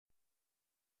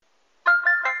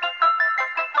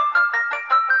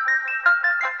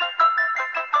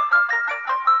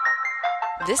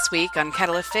This week on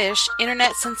Kettle of Fish,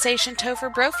 internet sensation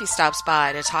Topher Brophy stops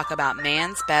by to talk about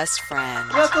man's best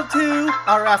friend. Welcome to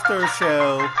our after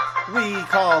show we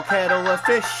call Kettle of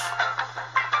Fish,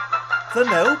 the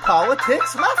No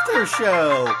Politics Laughter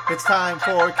Show. It's time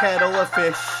for Kettle of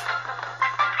Fish.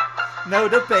 No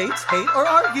debates, hate, or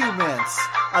arguments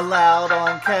allowed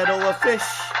on Kettle of Fish.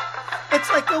 It's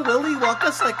like a Willy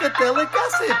Wonka psychedelic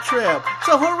acid trip.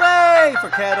 So hooray for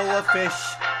Kettle of Fish.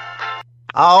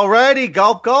 Alrighty,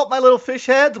 gulp gulp, my little fish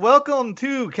heads. Welcome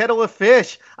to Kettle of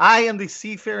Fish. I am the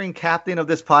seafaring captain of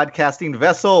this podcasting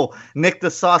vessel, Nick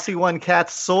the Saucy One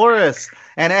Catsaurus.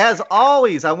 And as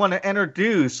always, I want to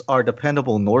introduce our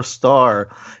dependable North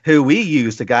Star, who we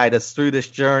use to guide us through this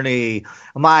journey.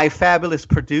 My fabulous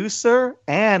producer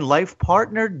and life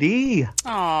partner, D.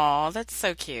 Aw, that's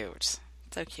so cute.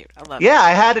 So cute. I love it. Yeah,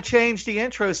 I had to change the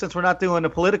intro since we're not doing the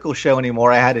political show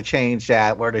anymore. I had to change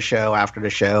that. We're the show after the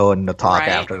show and the talk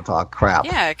after the talk crap.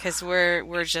 Yeah, because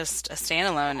we're just a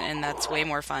standalone, and that's way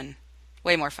more fun.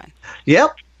 Way more fun.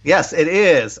 Yep. Yes, it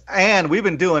is. And we've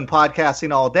been doing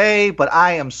podcasting all day, but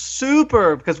I am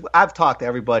super, because I've talked to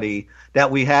everybody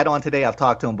that we had on today. I've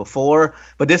talked to them before,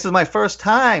 but this is my first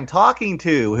time talking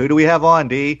to. Who do we have on,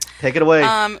 Dee? Take it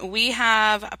away. We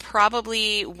have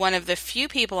probably one of the few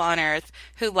people on earth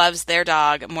who loves their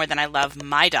dog more than I love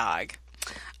my dog.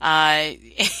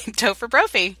 Topher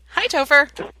Brophy. Hi,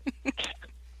 Topher.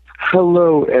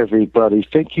 Hello, everybody.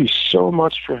 Thank you so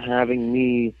much for having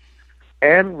me.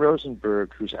 And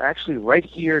Rosenberg, who's actually right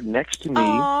here next to me.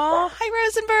 Aw, hi,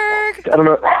 Rosenberg. I don't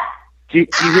know. Do you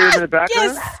hear him in the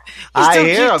background? Yes. I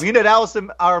hear him. You know, that was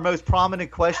our most prominent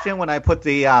question when I put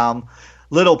the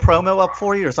little promo up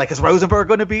for you. It's like, is Rosenberg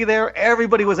going to be there?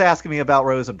 Everybody was asking me about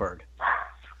Rosenberg.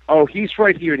 Oh, he's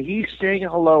right here, and he's saying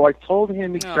hello. I told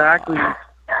him exactly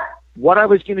what I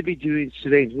was going to be doing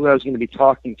today and who I was going to be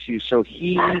talking to. So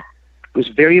he was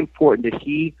very important that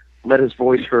he let his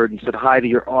voice heard and said hi to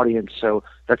your audience. So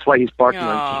that's why he's barking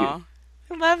on cue.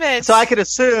 I love it. So I could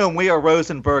assume we are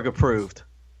Rosenberg approved.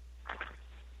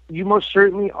 You most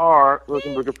certainly are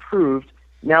Rosenberg approved.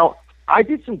 Now, I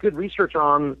did some good research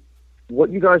on what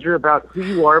you guys are about, who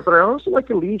you are, but I also like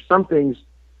to leave some things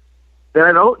that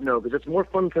I don't know, because it's more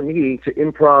fun for me to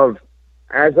improv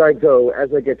as I go,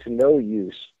 as I get to know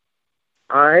you.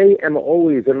 I am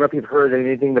always, I don't know if you've heard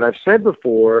anything that I've said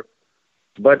before,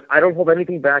 but I don't hold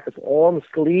anything back. It's all on the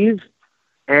sleeve,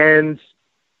 and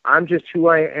I'm just who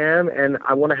I am, and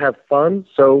I want to have fun,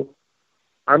 so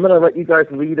I'm going to let you guys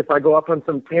lead. If I go off on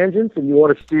some tangents and you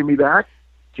want to steer me back,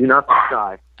 do not be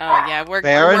shy. Oh, yeah, we're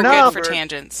enough. Good for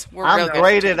tangents. I'm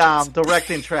great at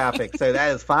directing traffic, so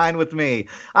that is fine with me.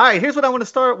 All right, here's what I want to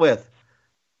start with.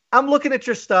 I'm looking at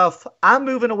your stuff. I'm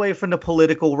moving away from the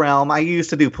political realm. I used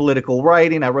to do political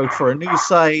writing. I wrote for a news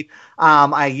site.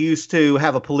 I used to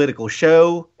have a political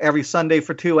show every Sunday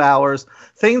for 2 hours.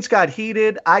 Things got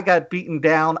heated. I got beaten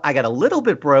down. I got a little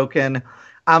bit broken.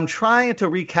 I'm trying to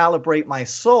recalibrate my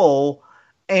soul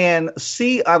and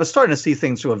see. I was starting to see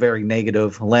things through a very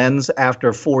negative lens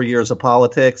after 4 years of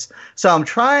politics. So I'm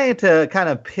trying to kind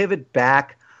of pivot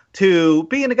back to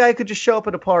being a guy who could just show up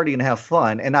at a party and have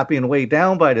fun and not being weighed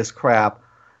down by this crap.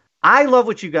 I love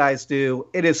what you guys do.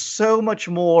 It is so much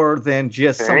more than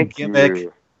just some gimmick.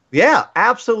 You. Yeah,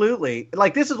 absolutely.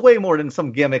 Like, this is way more than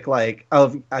some gimmick, like,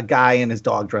 of a guy and his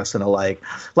dog dressing alike.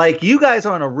 Like, you guys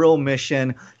are on a real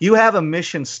mission. You have a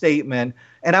mission statement.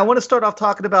 And I want to start off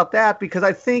talking about that because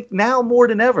I think now more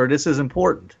than ever, this is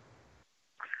important.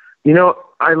 You know,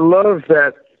 I love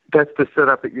that that's the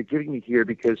setup that you're giving me here,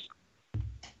 because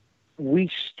we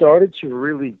started to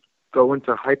really go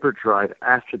into hyperdrive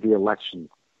after the election.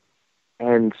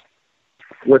 And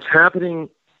what's happening,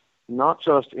 not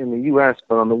just in the U.S.,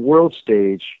 but on the world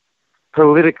stage,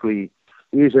 politically,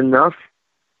 is enough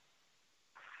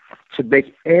to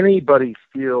make anybody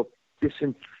feel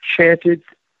disenchanted,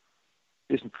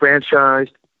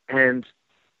 disenfranchised, and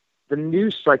the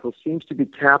news cycle seems to be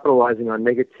capitalizing on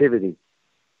negativity.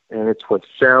 And it's what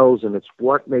sells, and it's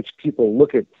what makes people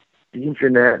look at the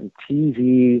internet and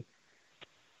TV,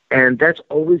 and that's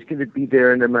always going to be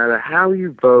there no matter how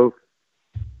you vote,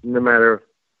 no matter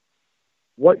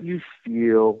what you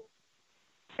feel.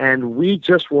 And we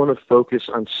just want to focus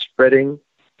on spreading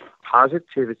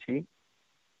positivity,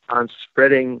 on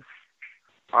spreading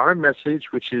our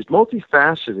message, which is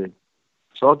multifaceted.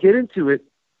 So I'll get into it,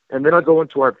 and then I'll go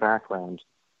into our background.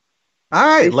 All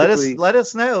right, let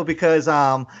us know, because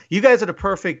you guys are the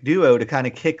perfect duo to kind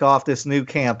of kick off this new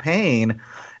campaign.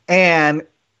 And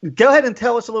go ahead and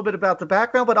tell us a little bit about the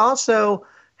background, but also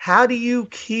how do you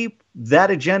keep that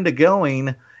agenda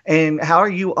going, and how are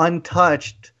you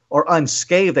untouched or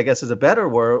unscathed, I guess is a better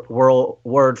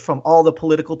word, from all the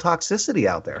political toxicity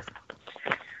out there?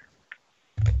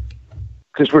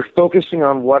 Because we're focusing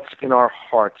on what's in our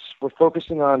hearts. We're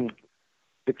focusing on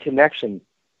the connection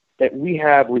that we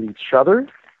have with each other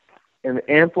and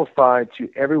amplified to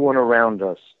everyone around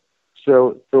us.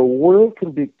 So the world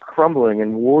can be crumbling,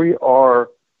 and we are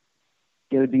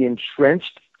going to be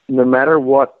entrenched no matter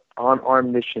what on our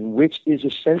mission, which is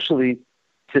essentially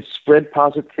to spread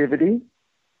positivity,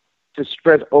 to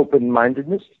spread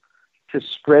open-mindedness, to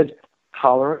spread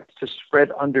tolerance, to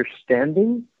spread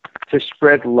understanding, to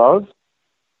spread love.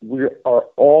 We are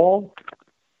all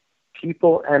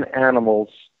people and animals.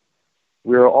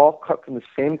 We are all cut from the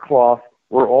same cloth.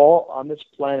 We're all on this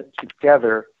planet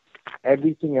together.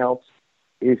 Everything else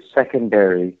is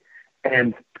secondary.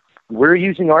 And we're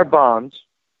using our bonds,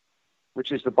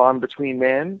 which is the bond between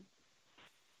man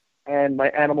and my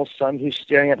animal son who's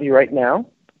staring at me right now,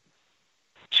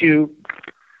 to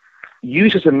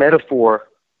use as a metaphor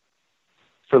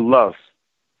for love.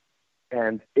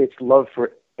 And it's love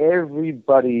for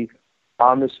everybody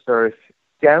on this earth,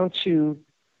 down to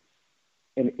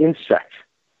an insect.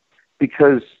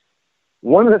 Because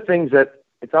one of the things that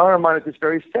it's on our mind at this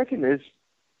very second is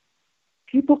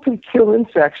people can kill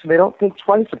insects and they don't think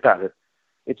twice about it.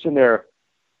 It's in their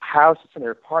house, it's in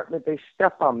their apartment, they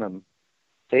step on them,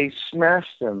 they smash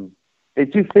them, they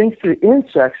do things to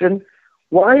insects. And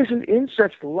why is an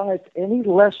insect's life any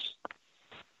less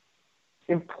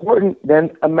important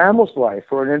than a mammal's life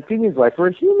or an amphibian's life or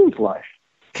a human's life?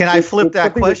 Can I flip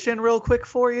that question real quick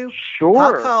for you? Sure.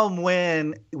 How come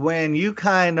when you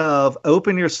kind of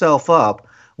open yourself up,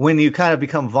 when you kind of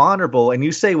become vulnerable and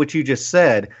you say what you just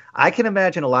said, I can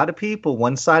imagine a lot of people,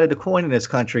 one side of the coin in this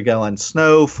country, going,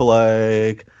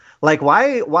 snowflake. Like,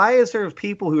 why is there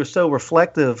people who are so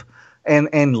reflective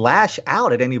and lash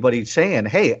out at anybody saying,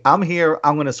 hey, I'm here,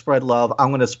 I'm going to spread love, I'm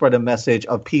going to spread a message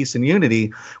of peace and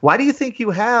unity? Why do you think you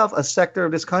have a sector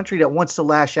of this country that wants to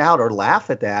lash out or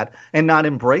laugh at that and not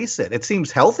embrace it? It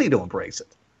seems healthy to embrace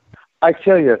it. I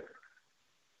tell you,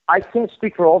 I can't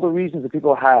speak for all the reasons that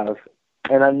people have,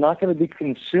 and I'm not going to be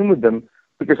consumed with them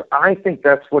because I think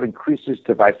that's what increases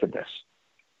divisiveness.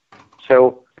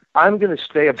 So I'm going to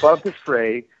stay above the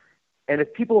fray. And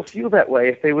if people feel that way,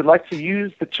 if they would like to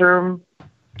use the term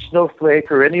snowflake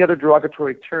or any other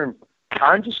derogatory term,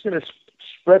 I'm just going to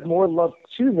spread more love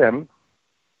to them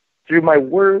through my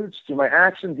words, through my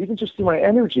actions, even just through my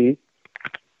energy,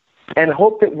 and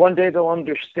hope that one day they'll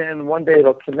understand, one day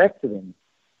it'll connect to them.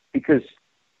 Because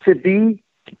to be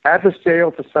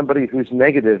adversarial to somebody who's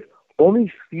negative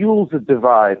only fuels the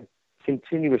divide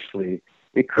continuously.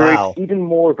 It creates even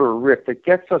more of a rift. It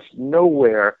gets us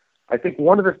nowhere. I think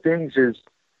one of the things is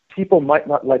people might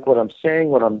not like what I'm saying,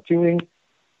 what I'm doing,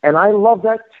 and I love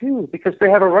that too because they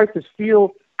have a right to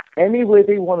feel any way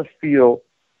they want to feel,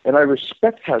 and I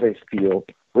respect how they feel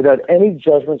without any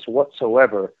judgments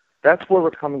whatsoever. That's where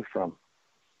we're coming from.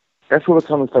 That's where we're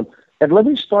coming from. And let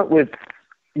me start with,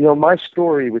 my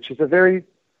story, which is a very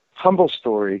humble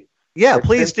story. Yeah,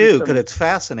 please do, because it's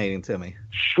fascinating to me.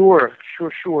 Sure.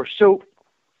 So,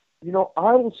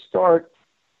 I will start.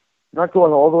 Not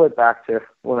going all the way back to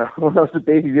when I was a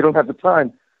baby, you don't have the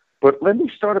time. But let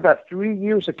me start about 3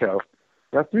 years ago.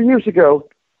 Now, 3 years ago,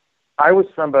 I was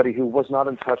somebody who was not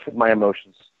in touch with my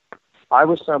emotions. I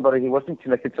was somebody who wasn't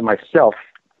connected to myself.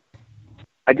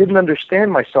 I didn't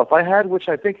understand myself. I had, which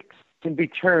I think can be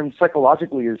termed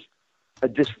psychologically as a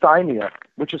dysthymia,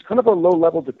 which is kind of a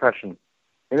low-level depression.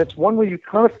 And it's one where you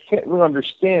kind of can't really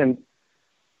understand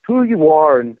who you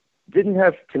are and didn't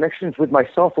have connections with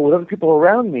myself or with other people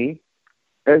around me.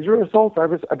 As a result, I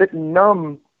was a bit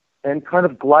numb and kind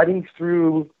of gliding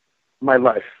through my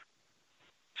life.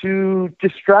 To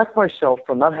distract myself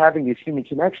from not having these human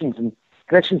connections and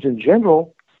connections in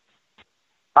general,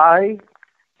 I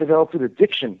developed an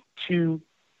addiction to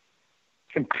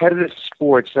competitive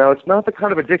sports. Now, it's not the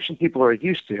kind of addiction people are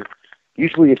used to.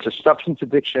 Usually it's a substance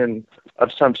addiction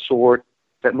of some sort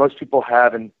that most people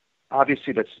have, and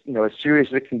obviously that's, as serious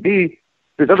as it can be.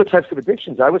 There's other types of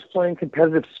addictions. I was playing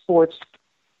competitive sports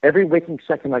every waking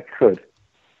second I could.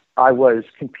 I was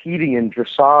competing in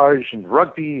dressage and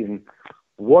rugby and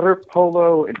water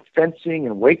polo and fencing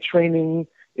and weight training,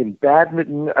 in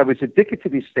badminton. I was addicted to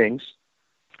these things,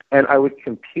 and I would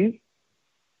compete.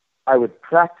 I would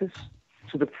practice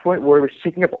to the point where it was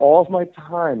taking up all of my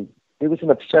time. It was an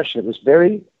obsession. It was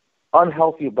very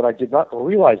unhealthy, but I did not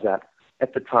realize that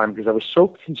at the time because I was so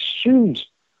consumed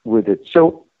with it.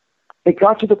 So it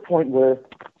got to the point where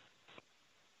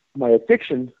my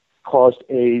addiction caused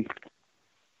a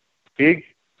big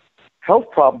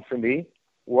health problem for me,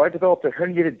 where I developed a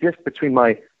herniated disc between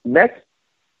my neck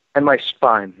and my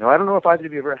spine. Now, I don't know if either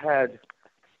of you ever had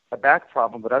a back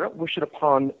problem, but I don't wish it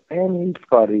upon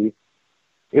anybody.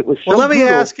 It was so Well, let me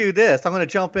brutal. ask you this. I'm going to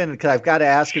jump in because I've got to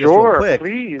ask you this Sure, real quick.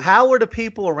 please. How were the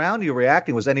people around you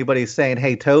reacting? Was anybody saying,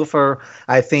 hey, Topher,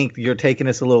 I think you're taking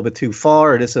this a little bit too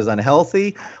far, or this is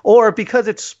unhealthy? Or because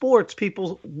it's sports,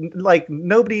 people, like,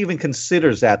 nobody even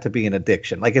considers that to be an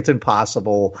addiction. Like, it's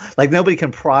impossible. Like, nobody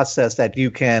can process that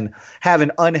you can have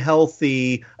an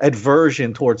unhealthy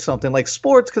aversion towards something like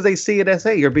sports because they see it as,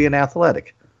 hey, you're being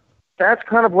athletic. That's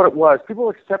kind of what it was. People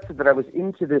accepted that I was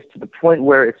into this to the point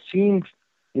where it seemed,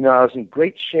 I was in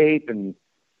great shape, and,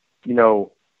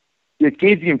 it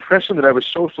gave the impression that I was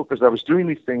social because I was doing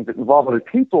these things that involved other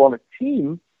people on a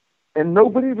team, and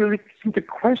nobody really seemed to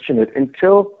question it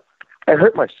until I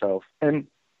hurt myself. And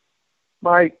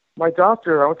my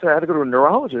doctor, I had to go to a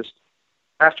neurologist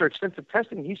after extensive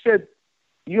testing. He said,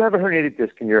 you have a herniated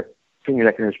disc in your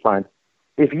neck and your spine.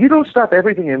 If you don't stop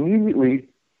everything immediately,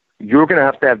 you're going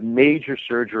to have major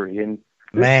surgery. And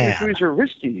those surgeries are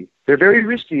risky. They're very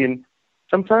risky, and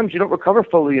sometimes you don't recover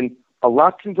fully, and a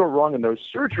lot can go wrong in those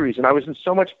surgeries. And I was in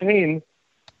so much pain,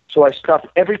 so I stopped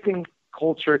everything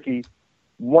cold turkey,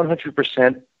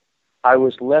 100%. I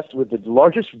was left with the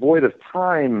largest void of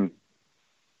time,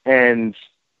 and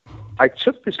I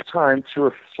took this time to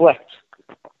reflect.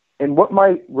 And what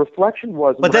my reflection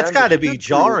was... But that's got to be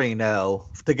jarring, though,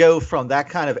 to go from that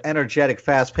kind of energetic,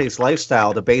 fast-paced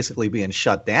lifestyle to basically being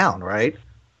shut down, right?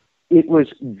 It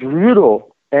was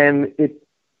brutal, and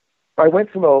I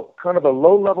went from a kind of a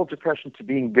low-level depression to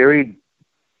being very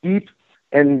deep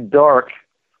and dark,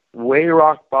 way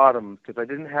rock bottom, because I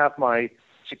didn't have my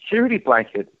security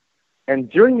blanket. And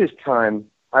during this time,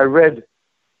 I read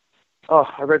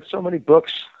so many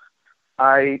books.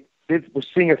 I was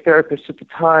seeing a therapist at the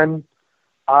time.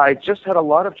 I just had a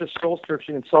lot of just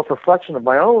soul-searching and self-reflection of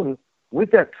my own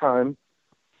with that time.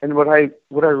 And what I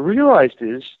realized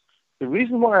is the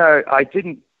reason why I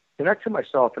didn't connect to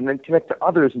myself and then connect to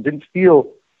others and didn't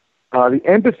feel the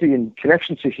empathy and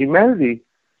connection to humanity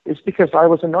is because I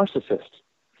was a narcissist.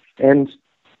 And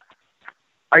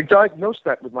I diagnosed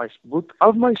that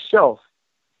of myself.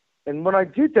 And when I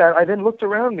did that, I then looked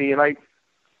around me and I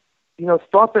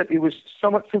thought that it was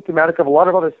somewhat symptomatic of a lot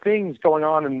of other things going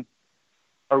on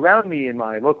around me in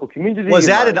my local community. Was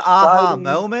that an aha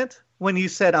moment when you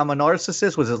said I'm a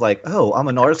narcissist? Was it like, oh, I'm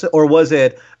a narcissist? Or was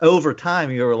it over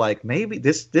time you were like, maybe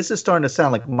this is starting to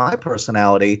sound like my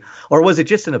personality? Or was it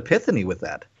just an epiphany with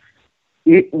that?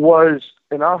 It was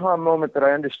an aha moment that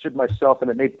I understood myself, and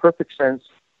it made perfect sense.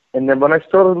 And then when I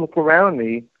started to look around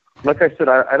me, like I said,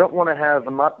 I don't want to have,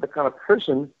 I'm not the kind of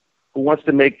person who wants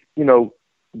to make,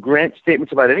 grand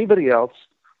statements about anybody else,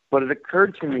 but it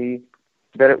occurred to me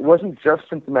that it wasn't just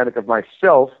symptomatic of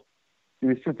myself, it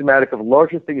was symptomatic of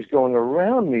larger things going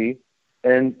around me.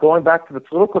 And going back to the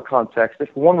political context,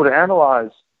 if one were to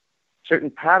analyze certain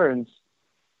patterns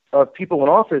of people in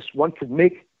office, one could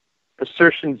make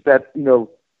assertions that,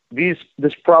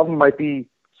 this problem might be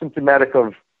symptomatic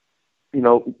of,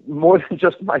 more than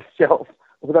just myself,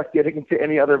 without getting into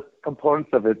any other components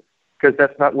of it, because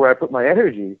that's not where I put my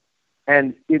energy.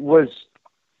 And it was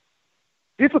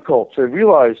difficult to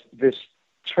realize this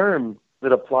term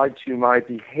that applied to my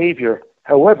behavior.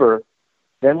 However,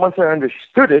 then once I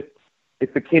understood it,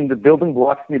 it became the building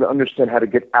block for me to understand how to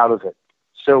get out of it.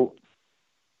 So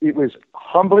it was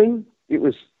humbling, it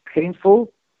was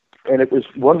painful, and it was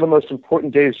one of the most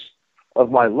important days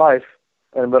of my life.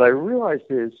 And what I realized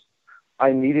is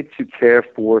I needed to care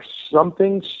for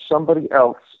somebody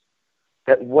else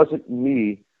that wasn't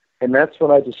me. And that's when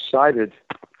I decided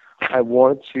I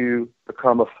wanted to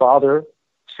become a father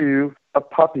to a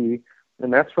puppy.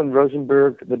 And that's when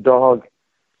Rosenberg, the dog,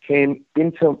 came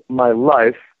into my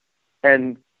life.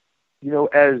 And,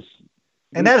 as...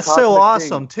 And that's so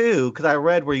awesome, too, because I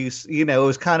read where it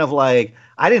was kind of like,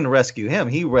 I didn't rescue him,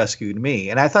 he rescued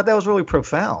me. And I thought that was really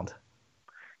profound.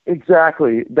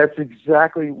 Exactly. That's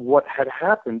exactly what had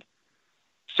happened.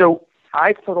 So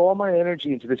I put all my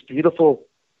energy into this beautiful,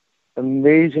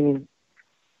 amazing,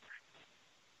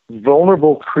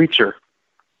 vulnerable creature.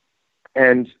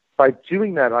 And by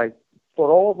doing that, I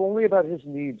thought only about his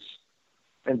needs.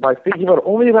 And by thinking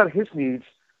only about his needs,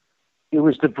 it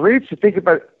was the brave to think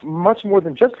about much more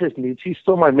than just his needs. He's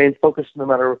still my main focus no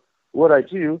matter what I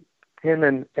do, him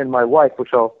and my wife,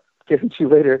 which I'll get into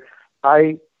later.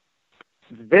 I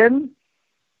then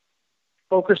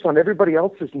focused on everybody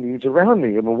else's needs around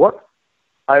me. I mean, what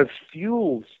I've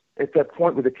fueled at that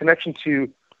point with a connection to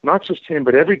not just him,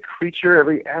 but every creature,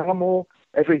 every animal,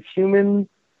 every human,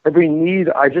 every need.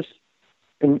 I just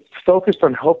am focused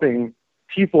on helping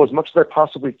people as much as I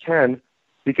possibly can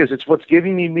because it's what's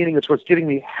giving me meaning. It's what's giving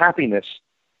me happiness.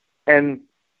 And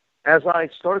as I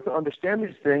started to understand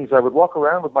these things, I would walk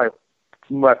around with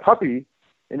my puppy,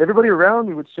 and everybody around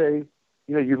me would say,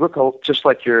 you look just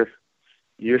like your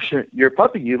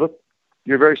puppy.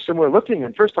 You're very similar looking.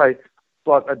 And first I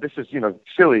thought, this is,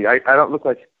 silly. I don't look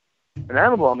like an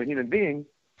animal. I'm a human being.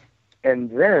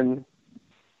 And then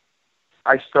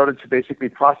I started to basically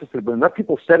process it. But enough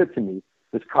people said it to me,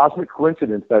 this cosmic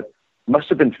coincidence that must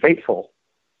have been fateful.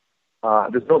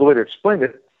 There's no other way to explain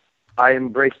it. I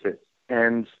embraced it.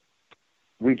 And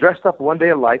we dressed up one day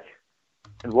alike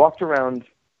and walked around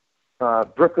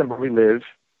Brooklyn where we live.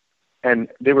 And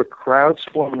there were crowds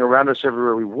forming around us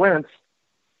everywhere we went.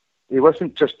 It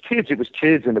wasn't just kids. It was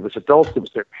kids and it was adults. It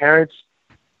was their parents.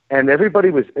 And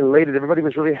everybody was elated. Everybody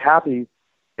was really happy.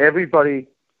 Everybody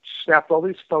snapped all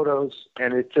these photos,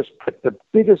 and it just put the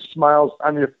biggest smiles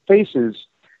on their faces.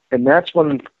 And that's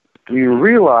when we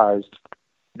realized.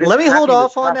 Let me hold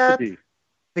off on that,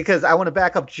 because I want to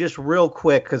back up just real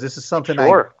quick, because this is something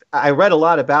Sure. I read a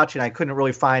lot about you, and I couldn't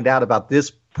really find out about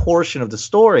this portion of the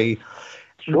story.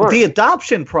 Sure. The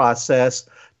adoption process.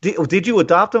 Did you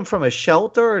adopt them from a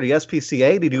shelter or the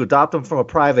SPCA? Did you adopt them from a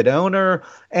private owner?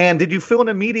 And did you feel an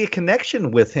immediate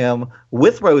connection with him,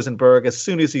 with Rosenberg, as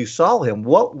soon as you saw him?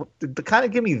 Kind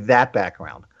of give me that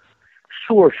background.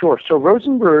 Sure. So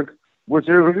Rosenberg was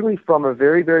originally from a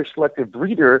very, very selective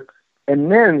breeder,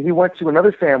 and then he went to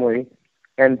another family,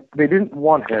 and they didn't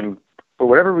want him for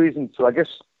whatever reason. So I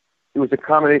guess it was a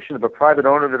combination of a private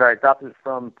owner that I adopted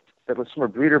from that was from a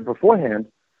breeder beforehand,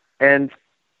 and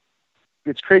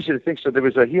it's crazy to think. So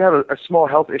he had a small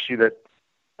health issue that,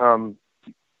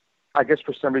 I guess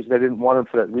for some reason they didn't want him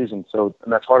for that reason. So,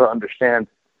 and that's hard to understand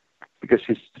because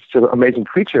he's still an amazing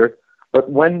creature.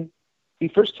 But when he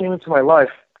first came into my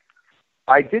life,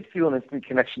 I did feel an instant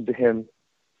connection to him.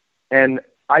 And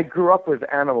I grew up with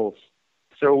animals.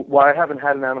 So while I haven't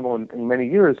had an animal in many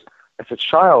years, as a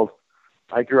child,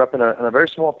 I grew up in a very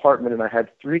small apartment, and I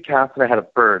had 3 cats and I had a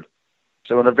bird.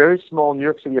 So in a very small New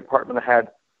York City apartment, I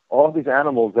had all these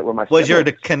animals that were my Was siblings.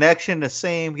 your connection the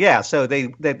same? Yeah, so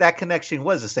that connection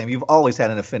was the same. You've always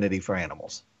had an affinity for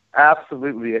animals.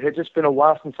 Absolutely. It had just been a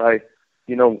while since I,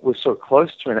 was so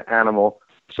close to an animal.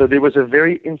 So there was a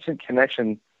very instant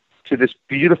connection to this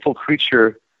beautiful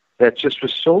creature that just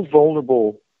was so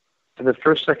vulnerable from the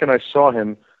first second I saw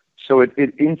him. So it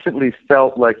instantly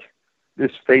felt like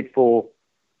this fateful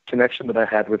connection that I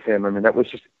had with him. I mean, that was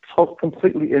just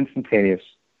completely instantaneous.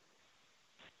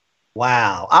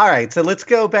 Wow. All right. So let's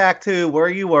go back to where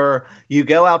you were. You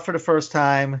go out for the first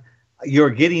time. You're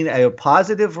getting a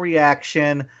positive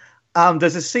reaction.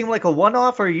 Does it seem like a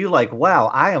one-off, or are you like, wow,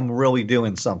 I am really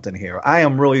doing something here? I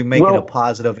am really making a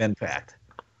positive impact.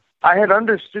 I had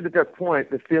understood at that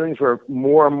point the feelings were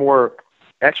more and more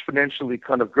exponentially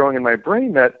kind of growing in my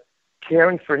brain, that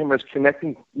caring for him was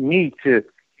connecting me to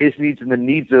his needs and the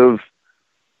needs of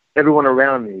everyone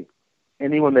around me.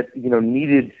 Anyone that,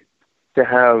 needed to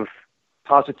have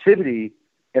positivity,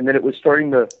 and then it was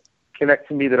starting to connect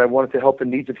to me that I wanted to help the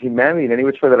needs of humanity in any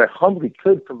which way that I humbly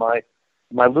could from my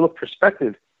little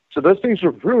perspective. So those things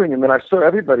were brewing, and then I saw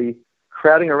everybody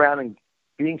crowding around and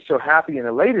being so happy and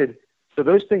elated. So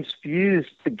those things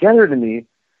fused together to me,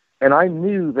 and I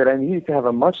knew that I needed to have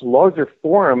a much larger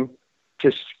forum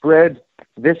to spread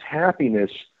this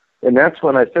happiness. And that's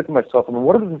when I said to myself, I mean,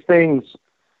 what are the things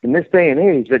in this day and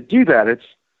age that do that?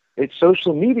 It's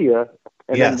social media.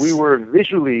 And Yes. then we were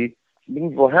visually making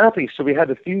people happy, so we had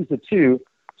to fuse the two.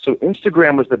 So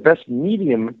Instagram was the best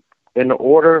medium in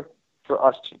order for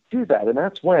us to do that. And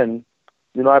that's when,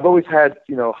 I've always had,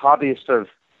 hobbyists of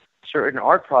certain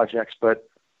art projects, but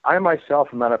I myself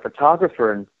am not a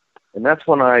photographer, and that's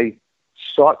when I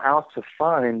sought out to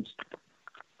find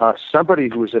somebody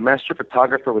who was a master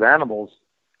photographer with animals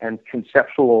and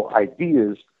conceptual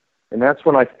ideas. And that's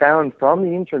when I found from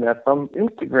the internet, from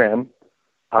Instagram,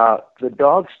 the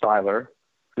dog styler,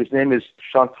 whose name is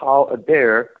Chantal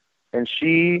Adair, and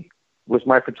she was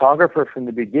my photographer from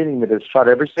the beginning that has shot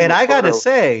every single And I got to photo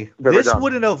say, I've ever this done.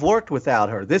 wouldn't have worked without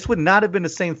her. This would not have been the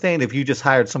same thing if you just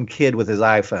hired some kid with his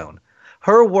iPhone.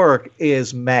 Her work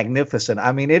is magnificent.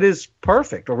 I mean, it is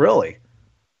perfect, really.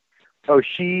 Oh,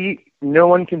 no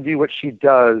one can do what she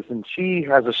does, and she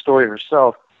has a story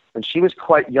herself. When she was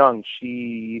quite young,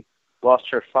 she lost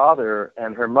her father,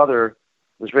 and her mother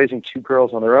was raising 2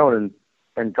 girls on her own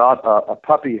and got a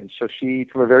puppy. And so she,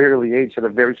 from a very early age, had a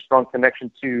very strong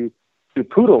connection to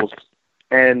poodles.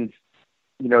 And,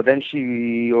 then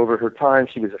she, over her time,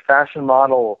 she was a fashion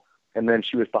model, and then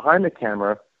she was behind the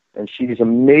camera, and she's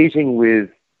amazing with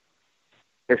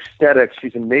aesthetics.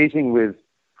 She's amazing with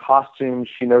costumes.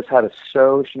 She knows how to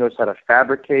sew. She knows how to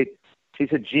fabricate.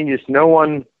 She's a genius. No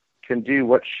one can do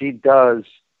what she does.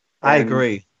 I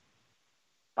agree.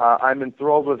 I'm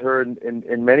enthralled with her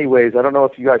in many ways. I don't know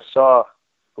if you guys saw,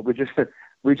 but we just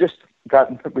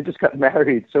got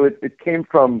married. So it came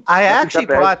from. I actually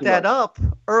brought that up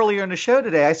earlier in the show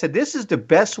today. I said this is the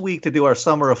best week to do our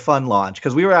Summer of Fun launch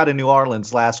because we were out in New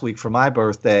Orleans last week for my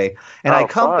birthday, and I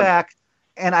come back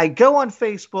and I go on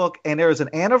Facebook and there is an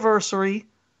anniversary,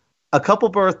 a couple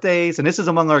birthdays, and this is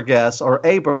among our guests, or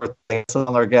a birthday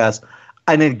among our guests,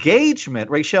 an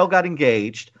engagement. Rachel got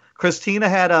engaged. Christina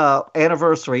had a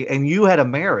anniversary, and you had a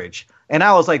marriage. And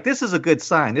I was like, this is a good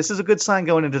sign. This is a good sign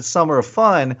going into the Summer of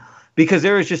Fun because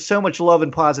there is just so much love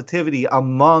and positivity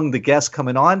among the guests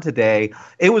coming on today.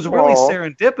 It was really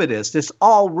serendipitous. This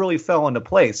all really fell into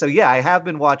place. So, yeah, I have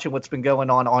been watching what's been going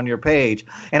on your page.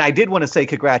 And I did want to say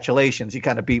congratulations. You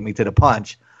kind of beat me to the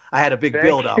punch. I had a big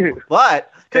build-up.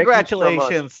 But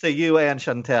congratulations to you and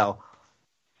Chantel.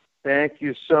 Thank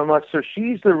you so much. So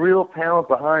she's the real talent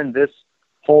behind this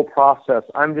whole process.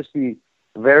 I'm just the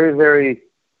very, very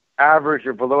average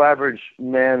or below average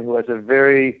man who has a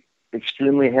very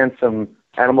extremely handsome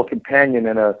animal companion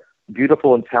and a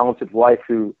beautiful and talented wife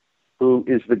who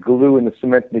is the glue and the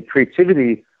cement and the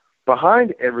creativity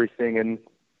behind everything. And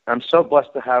I'm so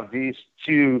blessed to have these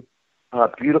two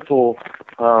beautiful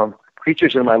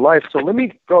creatures in my life. So let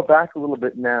me go back a little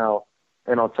bit now,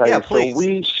 and I'll tell you. Please. So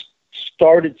we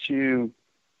started to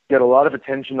get a lot of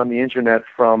attention on the internet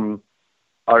from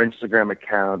our Instagram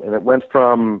account, and it went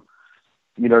from,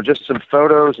 just some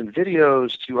photos and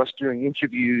videos to us doing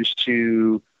interviews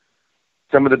to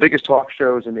some of the biggest talk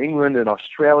shows in England and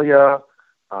Australia.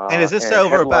 And is this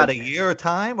over about a year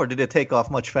time, or did it take off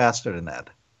much faster than that?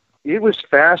 It was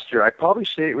faster. I'd probably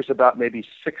say it was about maybe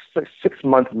six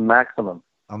months maximum.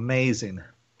 Amazing.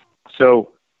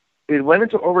 So it went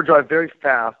into overdrive very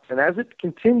fast, and as it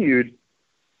continued,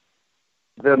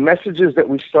 the messages that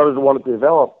we started to want to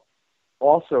develop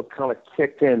also kind of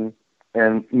kicked in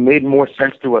and made more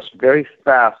sense to us very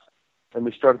fast, and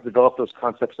we started to develop those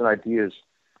concepts and ideas.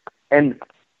 And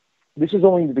this is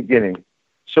only the beginning.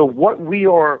 So what we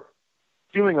are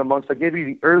doing amongst, I gave you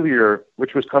the earlier,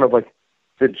 which was kind of like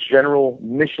the general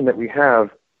mission that we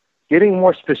have, getting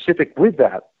more specific with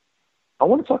that, I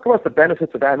want to talk about the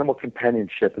benefits of animal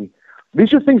companionship. And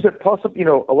these are things that possibly,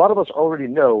 a lot of us already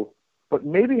know, but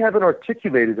maybe haven't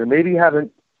articulated or maybe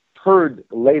haven't heard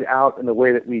laid out in the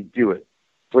way that we do it,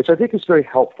 which I think is very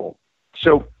helpful.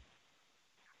 So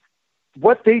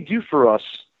what they do for us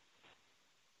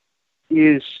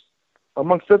is,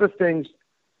 amongst other things,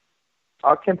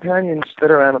 our companions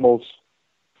that are animals,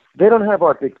 they don't have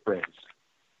our big brains.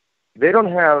 They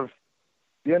don't have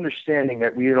the understanding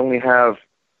that we only have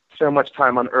so much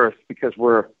time on Earth because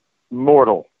we're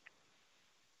mortal.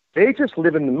 They just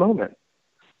live in the moment.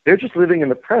 They're just living in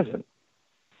the present.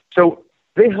 So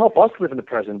they help us live in the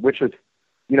present, which is,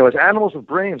 as animals with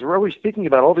brains, we're always thinking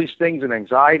about all these things and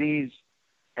anxieties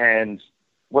and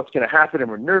what's going to happen, and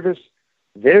we're nervous.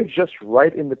 They're just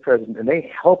right in the present, and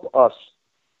they help us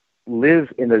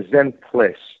live in a Zen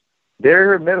place.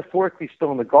 They're metaphorically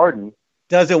still in the garden.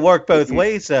 Does it work both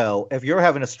ways, though? If you're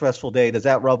having a stressful day, does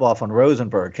that rub off on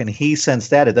Rosenberg? Can he sense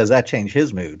that, or does that change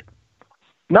his mood?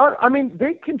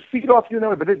 They can feed off you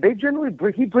another, but they generally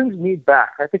he brings me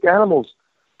back. I think animals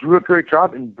do a great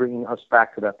job in bringing us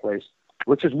back to that place,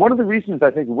 which is one of the reasons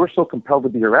I think we're so compelled to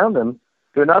be around them.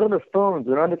 They're not on their phones.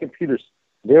 They're not on their computers.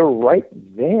 They're right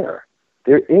there.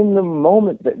 They're in the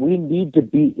moment that we need to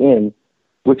be in,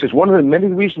 which is one of the many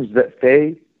reasons that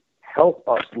they help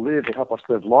us live. They help us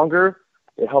live longer.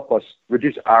 They help us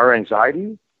reduce our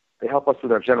anxiety. They help us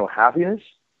with our general happiness.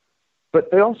 But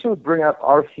they also bring out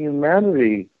our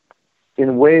humanity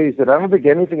in ways that I don't think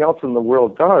anything else in the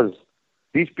world does.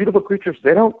 These beautiful creatures,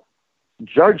 they don't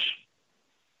judge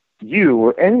you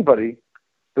or anybody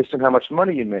based on how much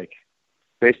money you make,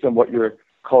 based on what your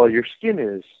color your skin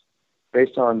is,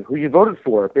 based on who you voted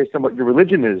for, based on what your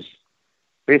religion is,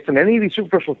 based on any of these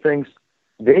superficial things.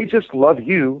 They just love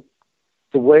you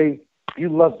the way you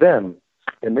love them.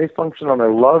 And they function on a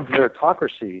love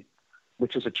meritocracy,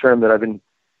 which is a term that I've been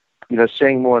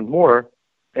saying more and more,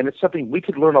 and it's something we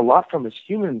could learn a lot from as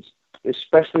humans,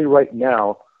 especially right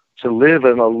now, to live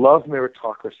in a love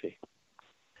meritocracy.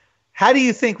 How do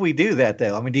you think we do that,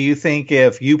 though? I mean, do you think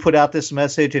if you put out this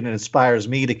message and it inspires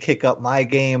me to kick up my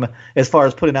game as far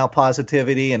as putting out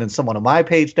positivity, and then someone on my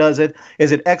page does it,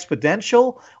 is it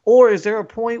exponential? Or is there a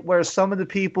point where some of the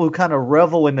people who kind of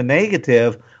revel in the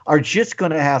negative are just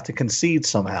going to have to concede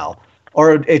somehow,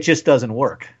 or it just doesn't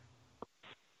work?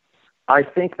 I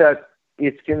think that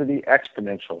it's going to be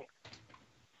exponential.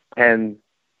 And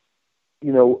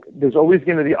there's always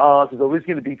going to be odds. There's always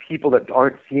going to be people that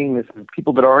aren't seeing this, and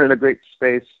people that aren't in a great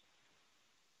space.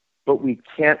 But we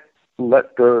can't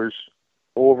let those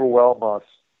overwhelm us.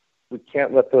 We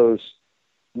can't let those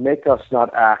make us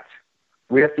not act.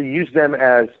 We have to use them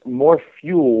as more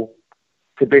fuel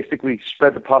to basically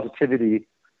spread the positivity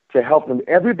to help them.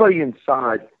 Everybody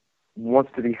inside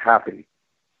wants to be happy.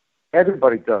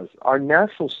 Everybody does. Our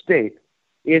natural state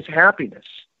is happiness.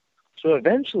 So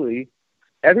eventually,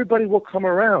 everybody will come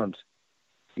around.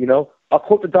 I'll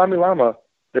quote the Dalai Lama,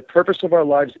 the purpose of our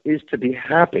lives is to be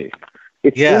happy.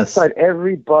 It's inside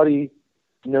everybody,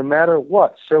 no matter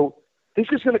what. So this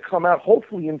is going to come out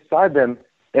hopefully inside them.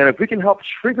 And if we can help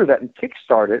trigger that and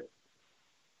kickstart it,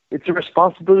 it's a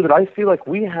responsibility that I feel like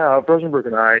we have, Rosenberg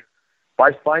and I,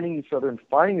 by finding each other and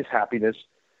finding this happiness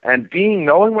and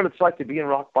knowing what it's like to be in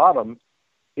rock bottom.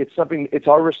 It's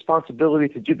our responsibility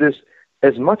to do this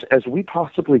as much as we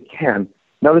possibly can.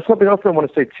 Now, there's something else I want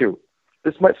to say too.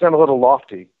 This might sound a little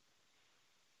lofty,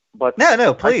 but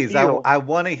no, please. I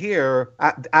want to hear.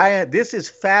 This is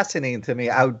fascinating to me.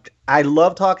 I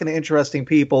love talking to interesting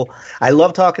people. I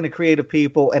love talking to creative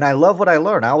people, and I love what I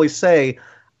learn. I always say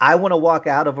I want to walk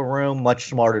out of a room much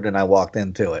smarter than I walked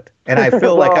into it, and I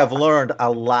feel like I've learned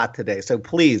a lot today. So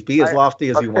please be as lofty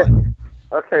as you want.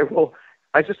 Okay. Well,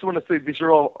 I just want to say these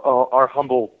are all our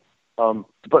humble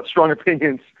but strong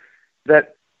opinions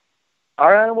that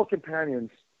our animal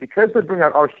companions, because they bring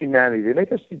out our humanity, they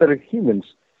make us better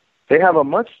humans. They have a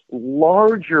much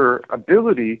larger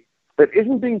ability that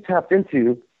isn't being tapped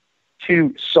into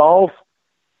to solve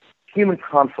human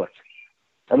conflict.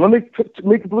 And let me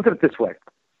look at it this way.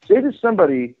 Say there's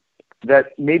somebody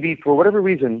that maybe for whatever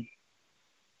reason,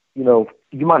 you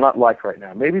might not like right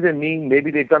now. Maybe they're mean, maybe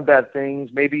they've done bad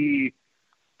things, maybe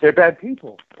they're bad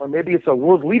people, or maybe it's a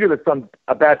world leader that's done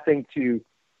a bad thing to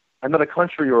another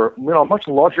country or much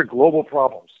larger global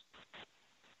problems.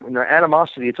 And their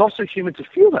animosity, it's also human to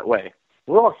feel that way.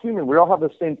 We're all human. We all have the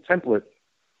same template.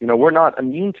 We're not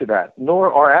immune to that,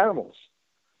 nor are animals.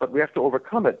 But we have to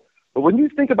overcome it. But when you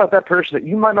think about that person that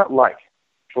you might not like,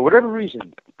 for whatever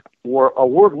reason, or a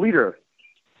world leader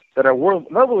that our world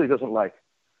nobody doesn't like,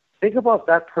 think about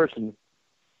that person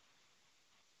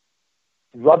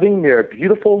rubbing their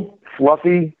beautiful,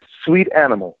 fluffy, sweet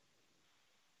animal.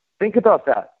 Think about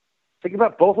that. Think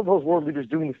about both of those world leaders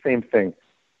doing the same thing.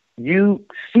 You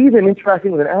see them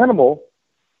interacting with an animal,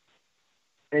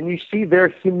 and you see their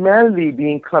humanity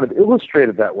being kind of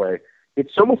illustrated that way.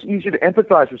 It's so much easier to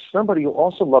empathize with somebody who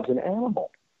also loves an animal.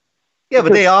 Yeah,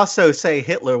 but they also say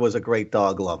Hitler was a great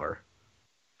dog lover.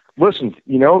 Listen,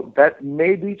 that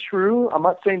may be true. I'm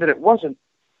not saying that it wasn't,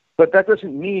 but that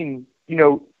doesn't mean,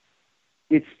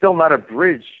 it's still not a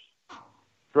bridge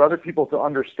for other people to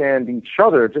understand each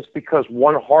other just because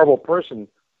one horrible person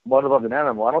might have loved an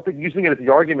animal. I don't think using it as the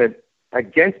argument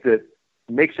against it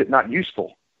makes it not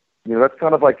useful. That's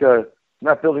kind of like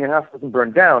not building a house doesn't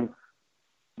burn down,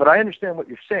 but I understand what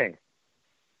you're saying.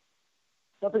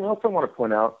 Something else I want to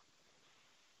point out,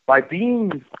 by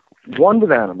being one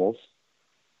with animals,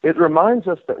 it reminds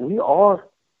us that we are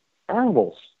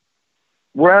animals.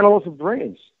 We're animals with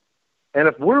brains. And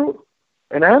if we're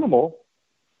an animal,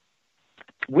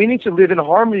 we need to live in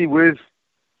harmony with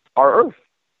our Earth.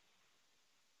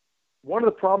 One of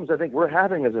the problems I think we're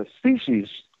having as a species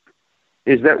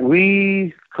is that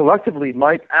we collectively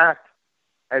might act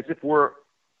as if we're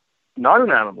not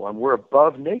an animal and we're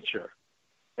above nature.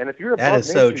 And if you're above nature, that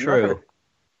is so true.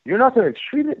 You're not going to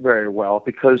treat it very well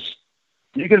because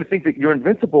you're going to think that you're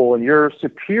invincible and you're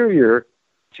superior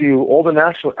to all the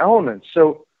natural elements.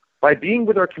 So by being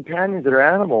with our companions that are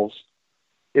animals,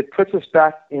 it puts us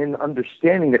back in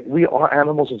understanding that we are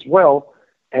animals as well,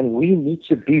 and we need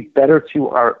to be better to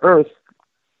our Earth,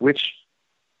 which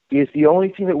is the only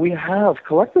thing that we have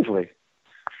collectively.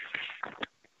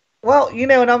 Well,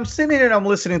 and I'm sitting here and I'm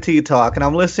listening to you talk, and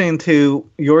I'm listening to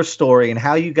your story and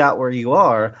how you got where you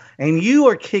are, and you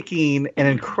are kicking an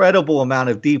incredible amount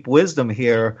of deep wisdom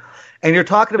here, and you're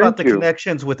talking about the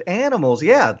connections with animals.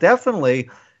 Yeah, definitely.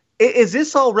 Is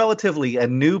this all relatively a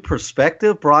new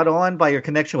perspective brought on by your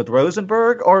connection with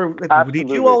Rosenberg, or Absolutely. Did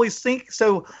you always think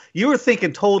so? You were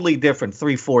thinking totally different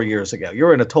 3-4 years ago. You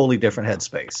were in a totally different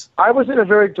headspace. I was in a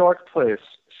very dark place.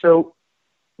 So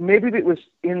maybe it was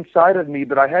inside of me,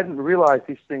 but I hadn't realized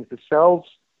these things. The cells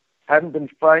hadn't been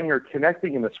firing or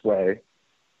connecting in this way.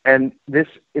 And this,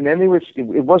 in any way,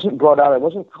 it wasn't brought out. I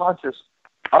wasn't conscious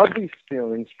of these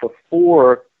feelings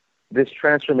before this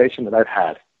transformation that I've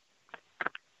had.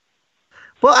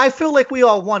 Well, I feel like we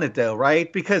all want it, though,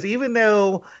 right? Because even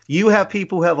though you have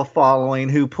people who have a following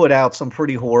who put out some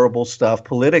pretty horrible stuff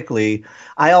politically,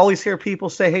 I always hear people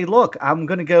say, hey, look, I'm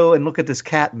going to go and look at this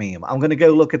cat meme. I'm going to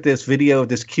go look at this video of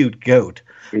this cute goat.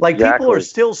 Exactly. Like, people are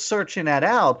still searching that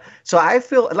out. So I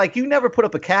feel like you never put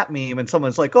up a cat meme and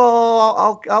someone's like,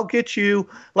 oh, I'll get you.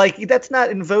 Like, that's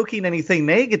not invoking anything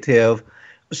negative.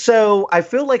 So I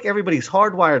feel like everybody's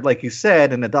hardwired, like you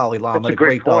said, and the Dalai Lama, the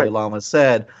great Dalai Lama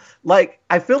said. Like,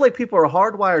 I feel like people are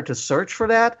hardwired to search for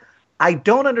that. I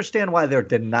don't understand why they're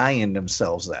denying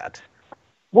themselves that.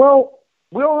 Well,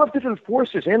 we all have different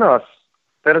forces in us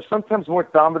that are sometimes more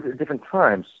dominant at different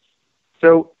times.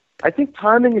 So I think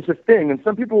timing is a thing, and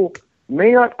some people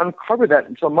may not uncover that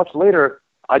until much later.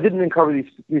 I didn't uncover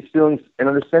these feelings and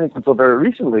understandings until very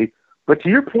recently. But to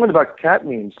your point about cat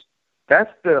memes,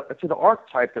 it's an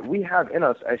archetype that we have in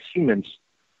us as humans.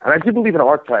 And I do believe in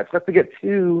archetypes. Not to get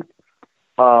too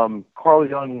Carl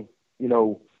Jung,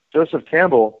 Joseph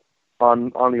Campbell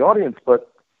on the audience,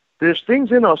 but there's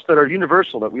things in us that are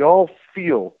universal that we all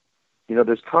feel.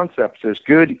 There's concepts. There's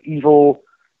good, evil.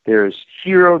 There's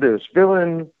hero. There's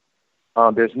villain.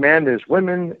 There's man. There's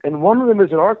women. And one of them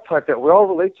is an archetype that we all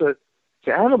relate to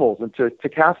animals and to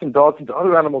cats and dogs and to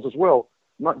other animals as well.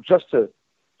 Not just to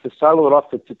silo it off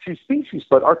to two species,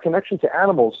 but our connection to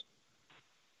animals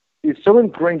is so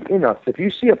ingrained in us. If you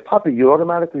see a puppy, you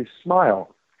automatically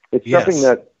smile. It's something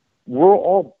that we're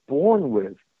all born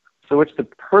with. So it's the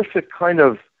perfect kind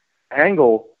of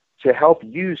angle to help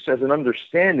use as an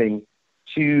understanding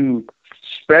to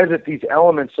spread these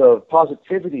elements of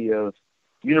positivity, of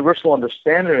universal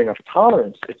understanding, of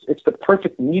tolerance. It's the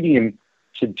perfect medium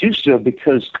to do so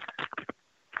because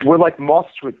we're like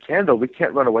moths to a candle. We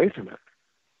can't run away from it.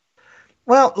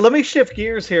 Well, let me shift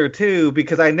gears here, too,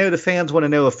 because I know the fans want to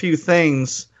know a few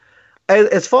things.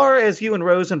 As far as you and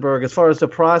Rosenberg, as far as the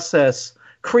process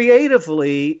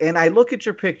creatively, and I look at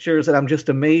your pictures and I'm just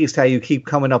amazed how you keep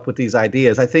coming up with these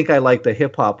ideas. I think I like the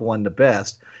hip-hop one the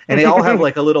best. And they all have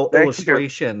like a little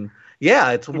illustration. Yeah,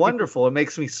 it's wonderful. It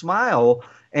makes me smile.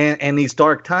 And these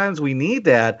dark times, we need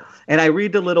that. And I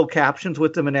read the little captions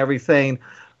with them and everything.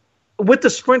 With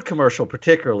the Sprint commercial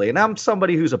particularly, and I'm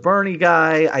somebody who's a Bernie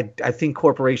guy, I think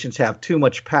corporations have too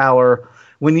much power.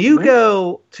 When you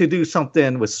go to do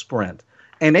something with Sprint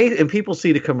and people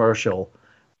see the commercial,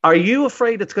 are you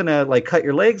afraid it's going to like cut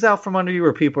your legs out from under you,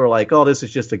 or people are like, oh, this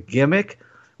is just a gimmick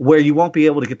where you won't be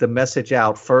able to get the message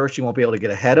out first, you won't be able to get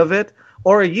ahead of it?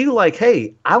 Or are you like,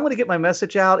 hey, I want to get my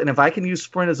message out, and if I can use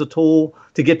Sprint as a tool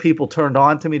to get people turned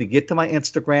on to me, to get to my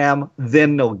Instagram,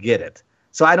 then they'll get it?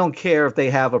 So I don't care if they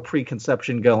have a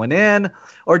preconception going in,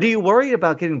 or do you worry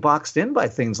about getting boxed in by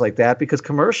things like that? Because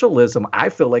commercialism, I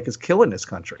feel like, is killing this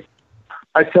country.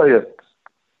 I tell you,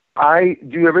 I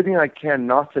do everything I can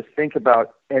not to think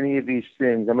about any of these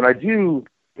things. I mean, I do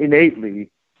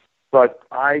innately, but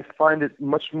I find it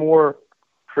much more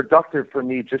productive for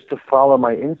me just to follow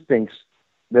my instincts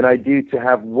than I do to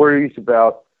have worries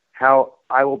about how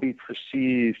I will be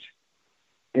perceived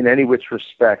in any which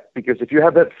respect. Because if you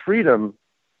have that freedom,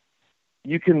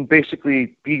 you can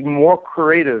basically be more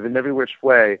creative in every which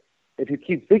way. If you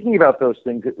keep thinking about those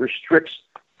things, it restricts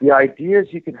the ideas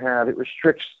you can have. It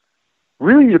restricts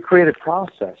really your creative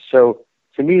process. So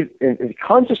to me,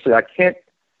 consciously, I can't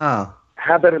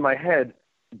have that in my head.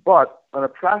 But on a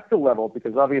practical level,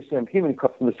 because obviously I'm human,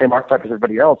 cut from the same archetype as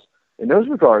everybody else, in those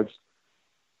regards,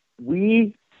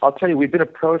 I'll tell you, we've been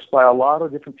approached by a lot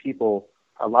of different people,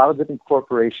 a lot of different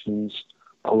corporations,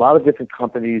 a lot of different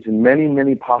companies in many,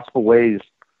 many possible ways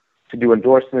to do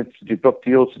endorsements, to do book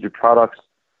deals, to do products.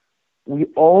 We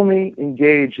only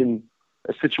engage in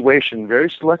a situation very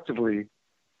selectively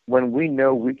when we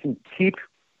know we can keep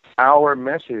our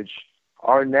message,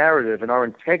 our narrative, and our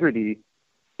integrity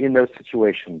in those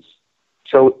situations.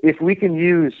 So if we can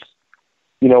use,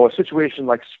 a situation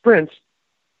like Sprint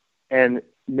and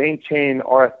maintain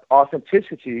our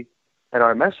authenticity and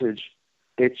our message,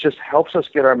 it just helps us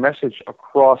get our message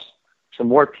across to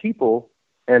more people.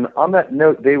 And on that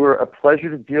note, they were a pleasure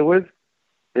to deal with.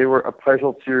 They were a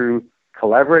pleasure to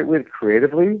collaborate with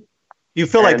creatively. You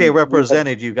feel like they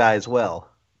represented you guys well.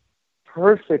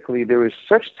 Perfectly. There was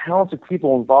such talented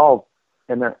people involved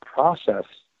in that process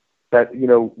that,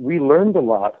 we learned a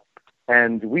lot,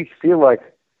 and we feel like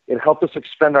it helped us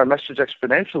expand our message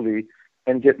exponentially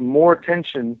and get more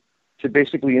attention to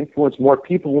basically influence more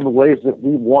people in the ways that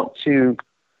we want to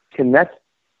connect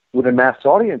with a mass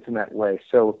audience in that way.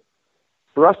 So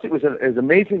for us, it was an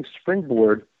amazing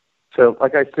springboard to,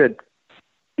 like I said,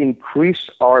 increase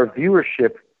our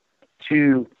viewership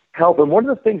to help. And one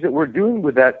of the things that we're doing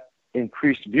with that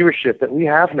increased viewership that we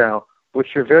have now,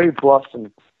 which you're very blessed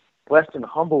and blessed and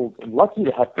humbled and lucky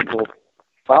to have people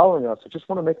following us. I just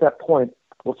want to make that point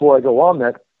before I go on,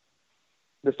 that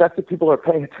the fact that people are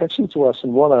paying attention to us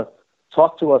and want to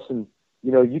talk to us, and,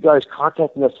 you know, you guys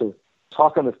contacting us to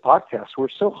talk on this podcast, we're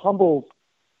so humbled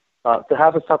to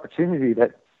have this opportunity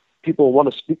that people want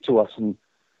to speak to us. And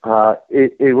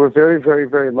we're very, very,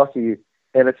 very lucky.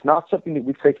 And it's not something that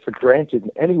we take for granted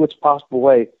in any which possible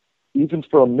way, even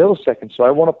for a millisecond. So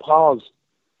I want to pause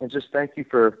and just thank you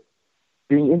for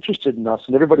being interested in us.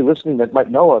 And everybody listening that might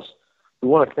know us, we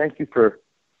want to thank you for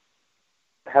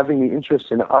having the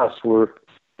interest in us.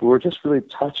 We're just really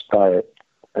touched by it.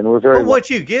 And we're very. But what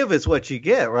you give is what you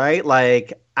get, right?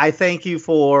 Like, I thank you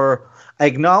for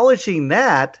acknowledging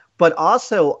that, but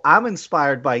also I'm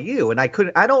inspired by you. And I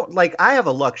have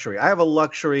a luxury. I have a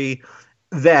luxury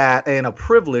that, and a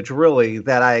privilege really,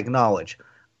 that I acknowledge.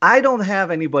 I don't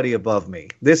have anybody above me.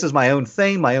 This is my own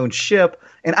thing, my own ship,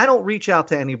 and I don't reach out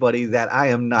to anybody that I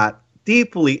am not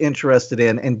deeply interested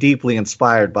in and deeply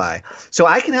inspired by. So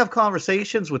I can have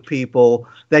conversations with people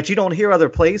that you don't hear other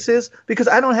places, because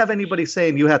I don't have anybody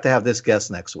saying you have to have this guest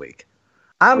next week.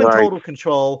 I'm in total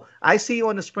control. I see you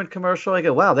on the Sprint commercial. I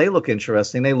go, wow, they look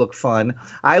interesting. They look fun.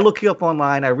 I look you up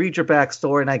online. I read your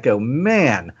backstory, and I go,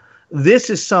 man, this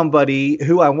is somebody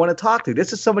who I want to talk to.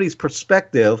 This is somebody's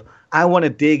perspective I want to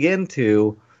dig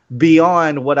into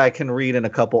beyond what I can read in a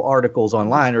couple articles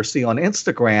online or see on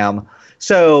Instagram.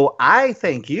 So I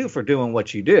thank you for doing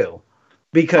what you do,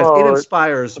 because it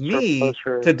inspires me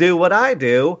to do what I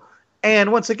do.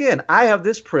 And once again, I have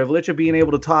this privilege of being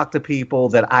able to talk to people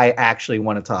that I actually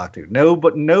want to talk to. No,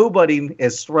 but nobody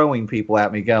is throwing people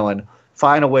at me going,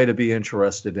 find a way to be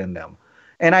interested in them.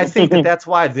 And I think that that's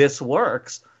why this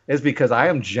works, is because I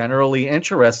am generally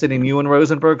interested in you and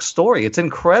Rosenberg's story. It's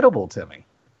incredible to me.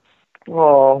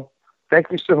 Oh, thank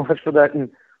you so much for that.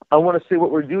 And I want to say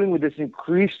what we're doing with this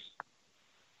increased,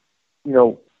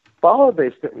 follower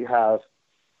base that we have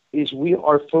is we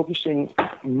are focusing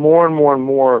more and more and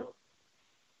more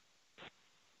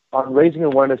on raising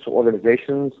awareness for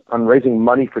organizations, on raising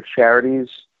money for charities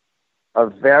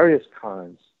of various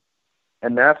kinds.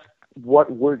 And that's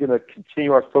what we're going to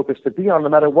continue our focus to be on. No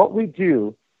matter what we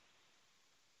do,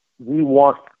 we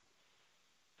want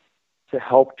to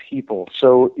help people.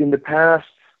 So in the past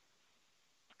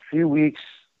few weeks,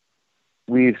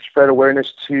 we've spread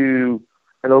awareness to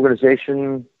an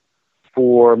organization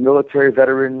for military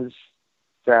veterans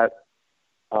that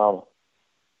are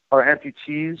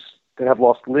amputees that have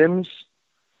lost limbs.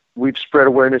 We've spread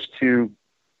awareness to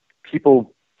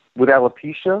people with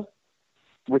alopecia,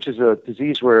 which is a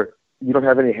disease where you don't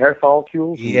have any hair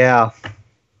follicles. Yeah.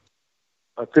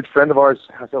 A good friend of ours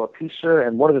has alopecia,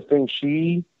 and one of the things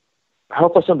she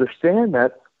helped us understand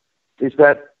that is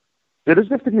that there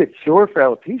doesn't have to be a cure for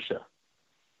alopecia.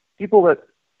 People that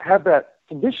have that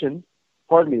condition,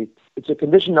 it's a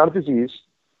condition, not a disease,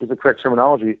 is the correct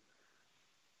terminology.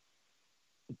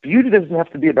 Beauty doesn't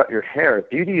have to be about your hair.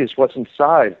 Beauty is what's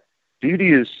inside.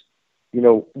 Beauty is,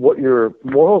 what your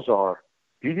morals are.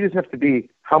 Beauty doesn't have to be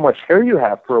how much hair you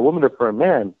have for a woman or for a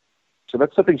man. So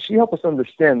that's something she helped us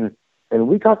understand, and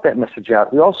we got that message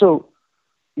out. We also,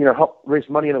 helped raise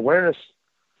money and awareness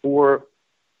for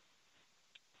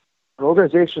an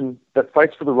organization that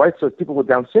fights for the rights of people with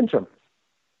Down syndrome.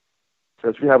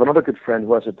 Because we have another good friend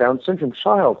who has a Down syndrome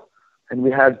child, and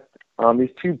we had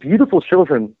these two beautiful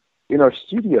children in our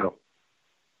studio,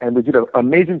 and we did an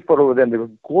amazing photo of them. They were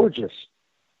gorgeous.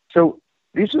 So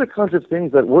these are the kinds of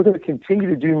things that we're going to continue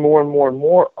to do more and more and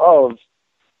more of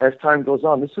as time goes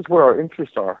on. This is where our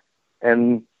interests are.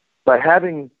 And by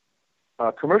having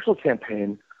a commercial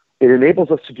campaign, it enables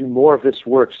us to do more of this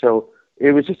work. So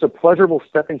it was just a pleasurable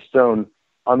stepping stone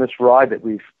on this ride that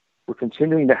we're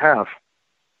continuing to have.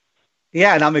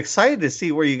 Yeah, and I'm excited to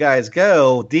see where you guys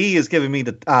go. Dee is giving me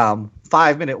the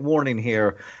 5-minute warning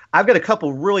here. I've got a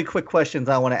couple really quick questions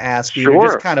I want to ask you. Sure.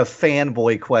 Just kind of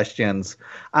fanboy questions.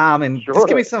 Just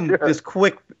give me some just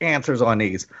quick answers on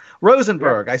these.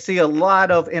 Rosenberg, I see a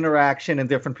lot of interaction and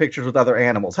different pictures with other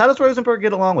animals. How does Rosenberg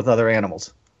get along with other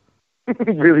animals?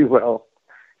 Really well.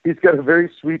 He's got a very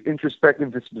sweet,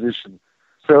 introspective disposition.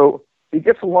 So he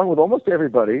gets along with almost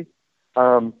everybody.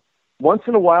 Once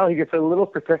in a while, he gets a little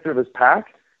protective of his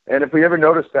pack. And if we ever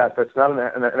notice that's not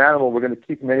an animal we're going to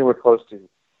keep him anywhere close to.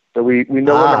 So we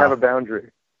know when to have a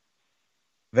boundary.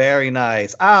 Very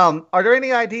nice. Are there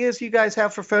any ideas you guys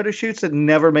have for photo shoots that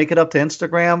never make it up to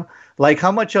Instagram? Like,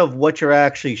 how much of what you're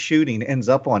actually shooting ends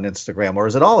up on Instagram, or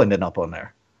is it all ending up on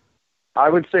there? I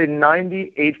would say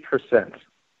 98%.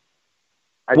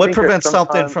 What prevents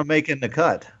something from making the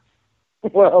cut?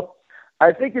 Well,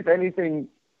 I think if anything,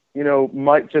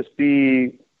 might just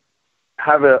be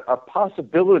have a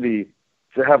possibility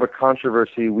to have a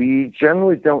controversy, we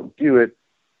generally don't do it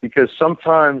because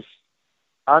sometimes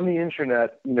on the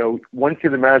internet, one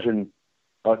could imagine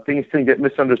things can get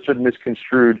misunderstood and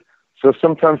misconstrued. So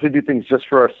sometimes we do things just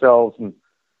for ourselves, and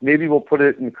maybe we'll put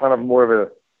it in kind of more of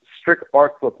a strict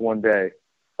art book one day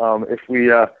if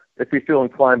we feel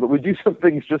inclined. But we do some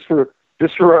things just for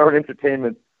our own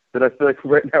entertainment that I feel like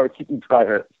right now are keeping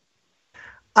private.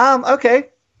 Okay,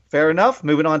 fair enough.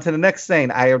 Moving on to the next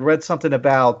thing. I had read something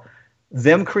about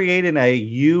them creating a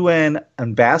UN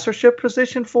ambassadorship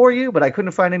position for you, but I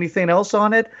couldn't find anything else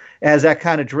on it. Has that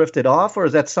kind of drifted off, or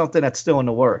is that something that's still in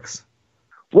the works?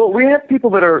 Well, we have people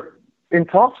that are in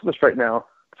talks with us right now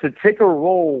to take a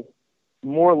role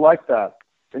more like that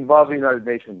involving the United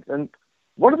Nations. And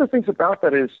one of the things about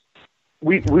that is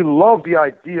we love the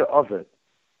idea of it.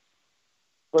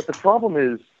 But the problem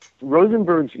is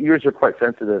Rosenberg's ears are quite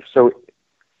sensitive. So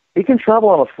he can travel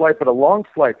on a flight, but a long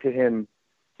flight to him,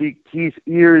 his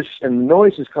ears and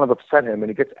noises kind of upset him, and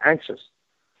he gets anxious.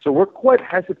 So we're quite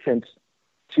hesitant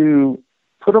to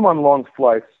put him on long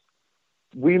flights.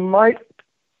 We might,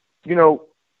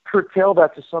 curtail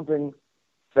that to something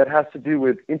that has to do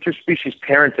with interspecies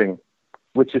parenting,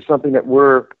 which is something that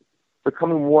we're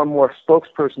becoming more and more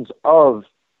spokespersons of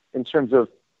in terms of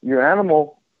your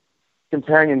animal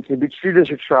companion can be treated as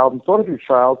your child and thought of your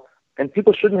child, and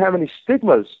people shouldn't have any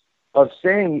stigmas of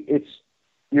saying it's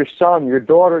your son, your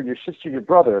daughter, your sister, your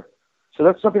brother. So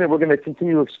that's something that we're going to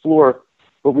continue to explore,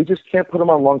 but we just can't put him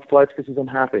on long flights because he's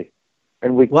unhappy.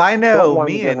 And I know don't want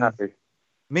him to be unhappy.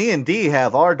 Me and Dee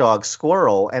have our dog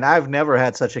Squirrel, and I've never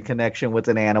had such a connection with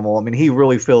an animal. I mean, he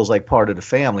really feels like part of the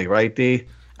family, right, Dee?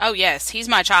 Oh, yes. He's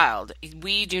my child.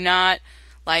 We do not,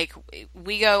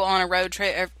 we go on a road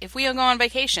trip. If we go on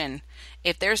vacation,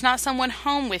 if there's not someone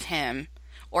home with him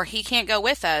or he can't go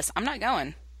with us, I'm not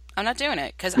going. I'm not doing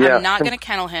it because I'm not going to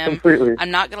kennel him. Completely.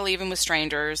 I'm not going to leave him with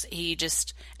strangers.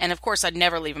 And of course, I'd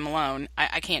never leave him alone.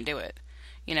 I can't do it.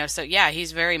 So yeah,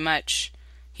 he's very much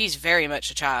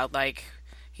a child.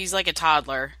 He's like a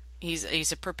toddler.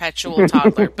 He's a perpetual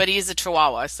toddler, but he's a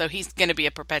Chihuahua, so he's going to be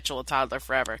a perpetual toddler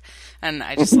forever. And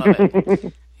I just love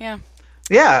it. Yeah.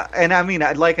 Yeah, and I mean,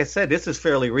 like I said, this is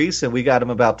fairly recent. We got him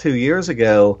about 2 years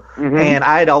ago, and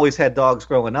I'd always had dogs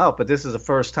growing up, but this is the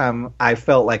first time I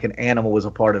felt like an animal was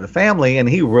a part of the family, and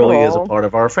he really is a part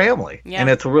of our family. Yeah. And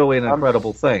it's really an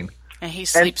incredible thing. And he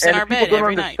sleeps in our bed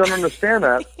every night. Don't understand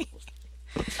that.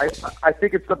 I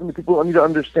think it's something that people need to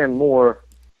understand more,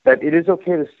 that it is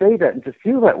okay to say that and to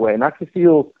feel that way, not to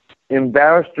feel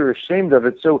embarrassed or ashamed of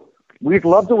it. So we'd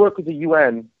love to work with the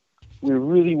UN. We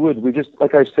really would. We just,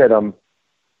 like I said,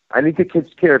 I need to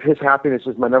take care of his happiness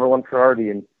is my number one priority,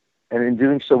 and in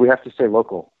doing so, we have to stay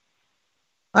local.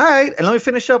 All right, and let me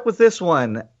finish up with this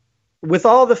one. With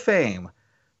all the fame,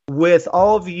 with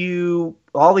all of you,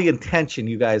 all the attention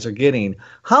you guys are getting,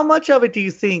 how much of it do you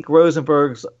think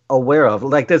Rosenberg's aware of?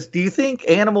 Do you think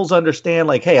animals understand,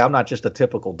 hey, I'm not just a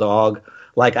typical dog,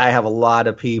 I have a lot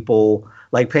of people,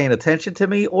 paying attention to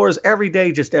me, or is every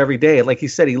day just every day? Like he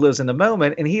said, he lives in the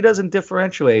moment, and he doesn't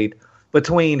differentiate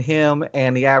between him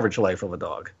and the average life of a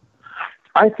dog?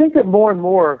 I think that more and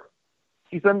more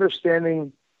he's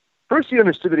understanding. First, he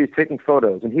understood that he's taking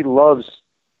photos, and he loves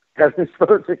having his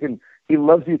photos taken. He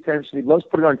loves the attention. He loves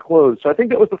putting on clothes. So I think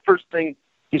that was the first thing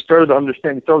he started to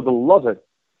understand. He started to love it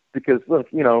because, look,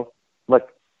 like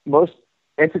most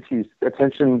entities,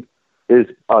 attention is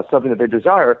something that they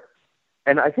desire.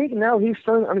 And I think now he's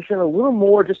starting to understand a little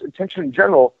more just attention in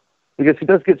general because he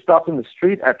does get stopped in the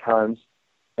street at times.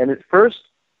 And at first,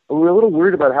 we were a little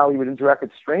worried about how he would interact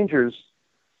with strangers,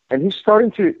 and he's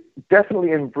starting to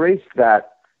definitely embrace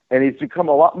that, and he's become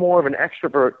a lot more of an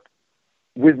extrovert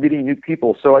with meeting new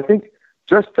people. So I think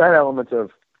just that element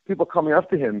of people coming up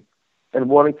to him and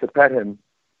wanting to pet him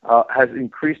has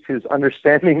increased his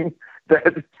understanding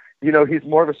that, he's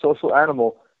more of a social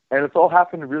animal. And it's all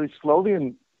happened really slowly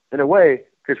and in a way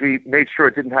because we made sure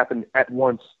it didn't happen at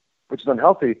once, which is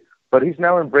unhealthy. But he's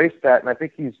now embraced that, and I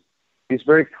think he's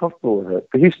very comfortable with it.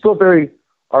 But he's still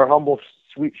our humble,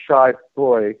 sweet, shy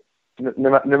boy,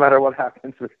 no matter what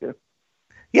happens with him.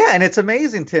 Yeah, and it's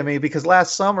amazing, Timmy, because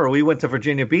last summer we went to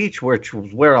Virginia Beach, which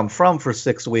was where I'm from, for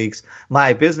 6 weeks.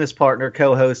 My business partner,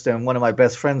 co-host, and one of my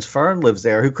best friends, Fern, lives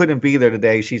there, who couldn't be there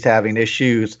today. She's having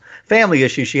family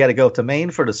issues. She had to go to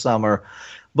Maine for the summer,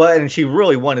 and she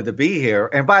really wanted to be here.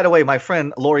 And by the way, my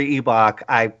friend Lori Ebach,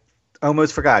 I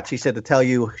almost forgot. She said to tell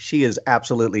you she is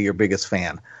absolutely your biggest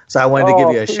fan. So I wanted to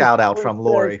give you a shout out from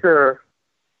Lori. Sure.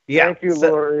 Yeah. Thank you,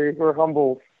 Lori. We're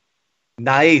humbled.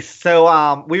 Nice.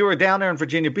 So we were down there in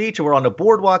Virginia Beach, and we're on the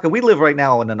boardwalk, and we live right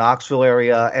now in the Knoxville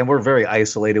area, and we're very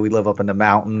isolated. We live up in the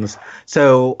mountains,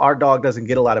 so our dog doesn't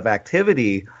get a lot of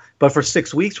activity. But for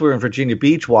 6 weeks, we were in Virginia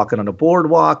Beach, walking on the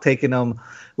boardwalk, taking him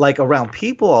like around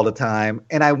people all the time.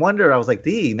 And I was like,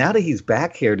 Dee, now that he's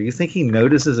back here, do you think he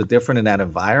notices a difference in that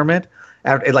environment?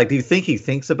 Like, do you think he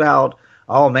thinks about,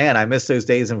 oh man, I miss those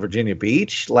days in Virginia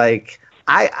Beach? Like,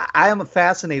 I am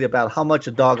fascinated about how much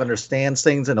a dog understands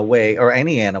things in a way, or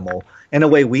any animal, in a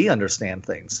way we understand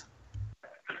things.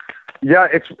 Yeah,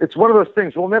 it's one of those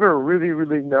things we'll never really,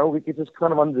 really know. We can just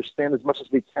kind of understand as much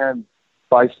as we can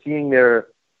by seeing their,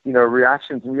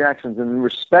 reactions and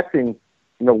respecting,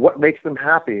 what makes them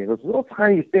happy. Those little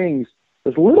tiny things,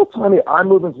 those little tiny eye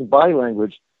movements and body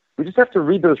language, we just have to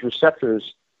read those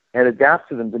receptors and adapt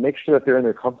to them to make sure that they're in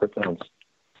their comfort zones.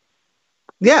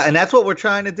 Yeah, and that's what we're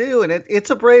trying to do, and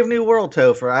it's a brave new world,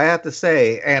 Topher, I have to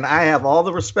say, and I have all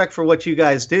the respect for what you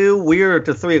guys do. We're at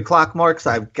the 3 o'clock mark,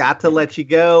 so I've got to let you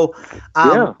go.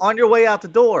 On your way out the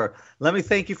door, let me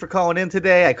thank you for calling in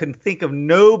today. I couldn't think of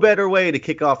no better way to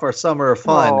kick off our summer of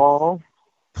fun. Aww.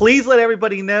 Please let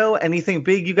everybody know anything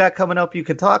big you got coming up you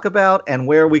can talk about, and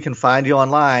where we can find you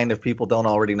online if people don't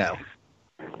already know.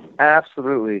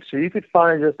 Absolutely. So you could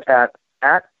find us at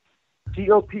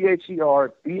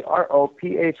TOPHERBROPHY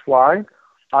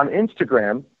on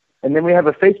Instagram, and then we have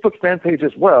a Facebook fan page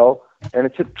as well, and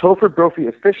it's at Topher Brophy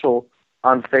Official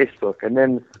on Facebook. And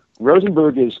then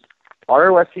Rosenberg is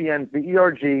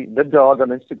ROSENBERG, the dog on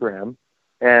Instagram,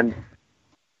 and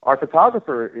our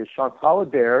photographer is Chantal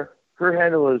Adair. Her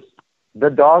handle is The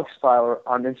Dog Styler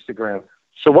on Instagram.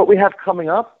 So what we have coming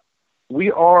up, we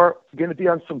are going to be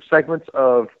on some segments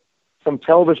of some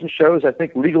television shows. I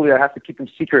think legally I have to keep them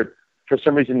secret for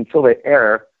some reason until they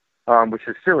air, which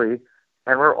is silly.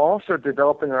 And we're also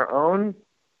developing our own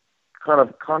kind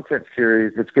of content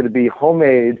series that's going to be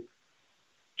homemade,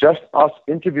 just us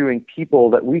interviewing people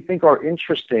that we think are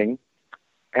interesting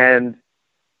and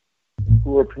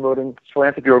who are promoting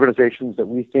philanthropy organizations that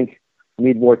we think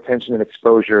need more attention and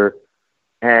exposure.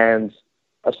 And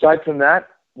aside from that,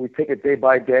 we take it day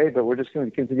by day, but we're just going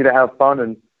to continue to have fun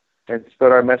and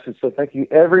spread our message. So thank you,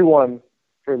 everyone,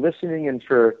 for listening and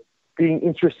for being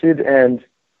interested, and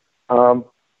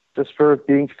just for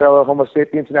being fellow Homo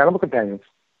sapiens and animal companions.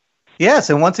 Yes,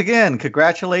 and once again,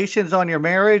 congratulations on your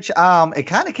marriage. It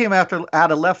kind of came out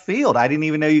of left field. I didn't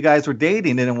even know you guys were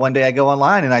dating, and then one day I go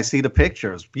online and I see the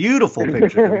pictures. Beautiful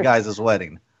pictures of you guys'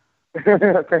 wedding.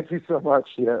 Thank you so much.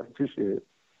 Yeah, appreciate it.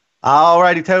 All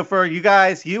righty, Topher. You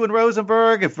guys, you and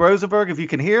Rosenberg, if you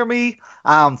can hear me,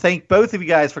 thank both of you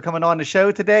guys for coming on the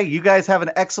show today. You guys have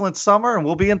an excellent summer, and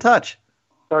we'll be in touch.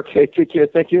 Okay, take care.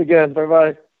 Thank you again.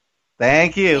 Bye-bye.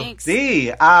 Thank you. Thanks.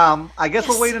 Dee, I guess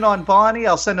we're waiting on Bonnie.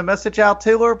 I'll send a message out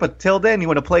to her, but till then, you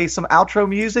want to play some outro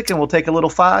music, and we'll take a little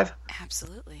 5?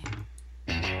 Absolutely.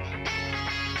 Imagine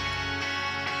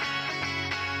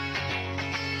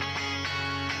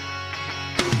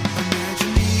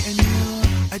me and you,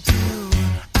 I do.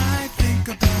 I think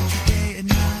about you day and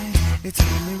night. It's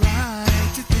only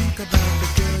right to think about the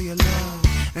girl you love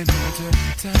and hold her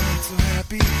tight, so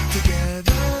happy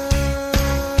together.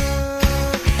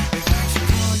 If I should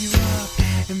call you up,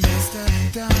 invest a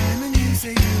dime, and you say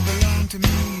you belong to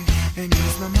me, and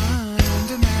use my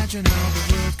mind, imagine how the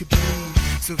world could be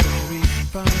so very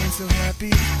fine, so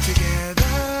happy together.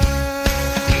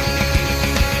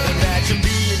 Imagine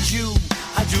being you.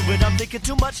 I do it, I'm thinking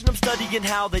too much and I'm studying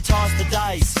how they toss the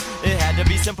dice. It had to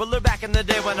be simpler back in the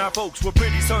day when our folks were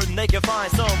pretty certain they could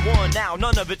find someone. Now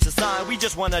none of it's a sign, we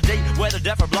just want to date, whether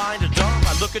deaf or blind or dumb.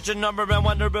 I look at your number and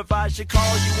wonder if I should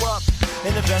call you up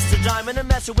and invest a dime in a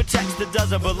message with text that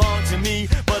doesn't belong to me.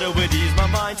 But it would ease my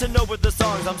mind to know what the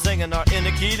songs I'm singing are in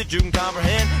a key that you can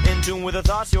comprehend, in tune with the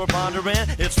thoughts you're pondering.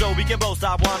 If so, we can both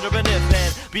stop wandering, if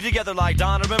then be together like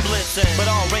Donner and Blitzen. But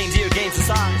all reindeer games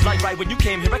aside, like right when you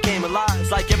came here I came alive. It's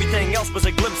like everything else was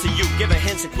a glimpse of you, giving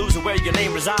hints and clues of where your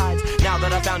name resides. Now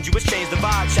that I found you, it's changed the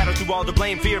vibe. Shadow through all the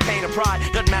blame, fear, pain, and pride.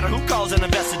 Doesn't matter who calls and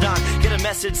invests a dime. Get a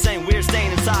message saying we're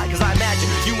staying inside. Cause I imagine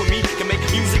you and me can make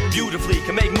music beautifully,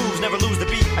 can make moves, never lose the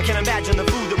beat. I can imagine the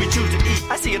food that we choose to eat.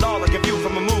 I see it all like a view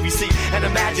from a movie seat. And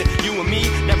imagine you and me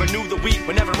never knew the wheat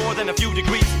were never more than a few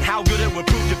degrees, and how good it would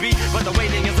prove to be. But the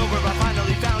way they